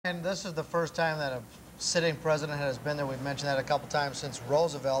And this is the first time that a sitting president has been there. We've mentioned that a couple times since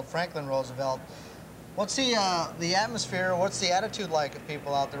Roosevelt, Franklin Roosevelt. What's the atmosphere, what's the attitude like of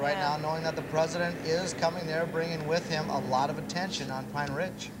people out there right now, knowing that the president is coming there, bringing with him a lot of attention on Pine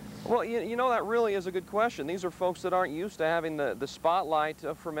Ridge? Well, you know, that really is a good question. These are folks that aren't used to having the spotlight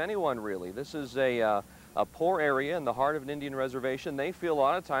from anyone, really. This is a poor area in the heart of an Indian reservation. They feel a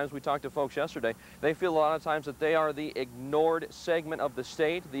lot of times, we talked to folks yesterday, they feel a lot of times that they are the ignored segment of the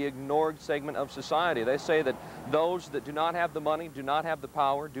state, the ignored segment of society. They say that those that do not have the money, do not have the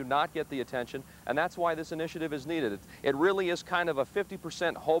power, do not get the attention, and that's why this initiative is needed. It really is kind of a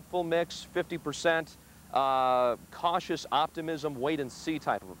 50% hopeful mix, 50% cautious optimism, wait-and-see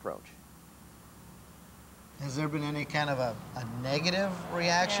type of approach. Has there been any kind of a negative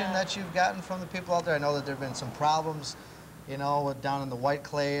reaction that you've gotten from the people out there? I know that there have been some problems, you know, down in the White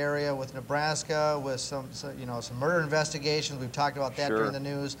Clay area with Nebraska, with some murder investigations. We've talked about that during the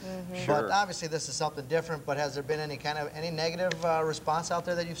news. But obviously this is something different, but has there been any negative response out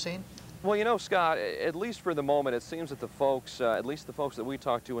there that you've seen? Well, you know, Scott, at least for the moment, it seems that the folks, at least the folks that we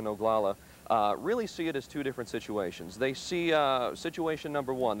talked to in Oglala, really see it as two different situations. They see situation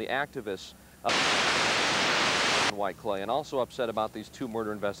number one, the activists in White Clay, and also upset about these two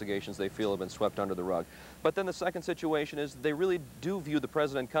murder investigations they feel have been swept under the rug. But then the second situation is they really do view the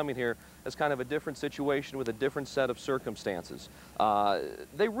president coming here as kind of a different situation with a different set of circumstances.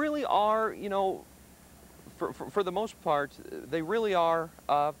 They really are, you know, for the most part, they really are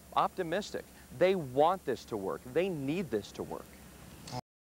optimistic. They want this to work. They need this to work.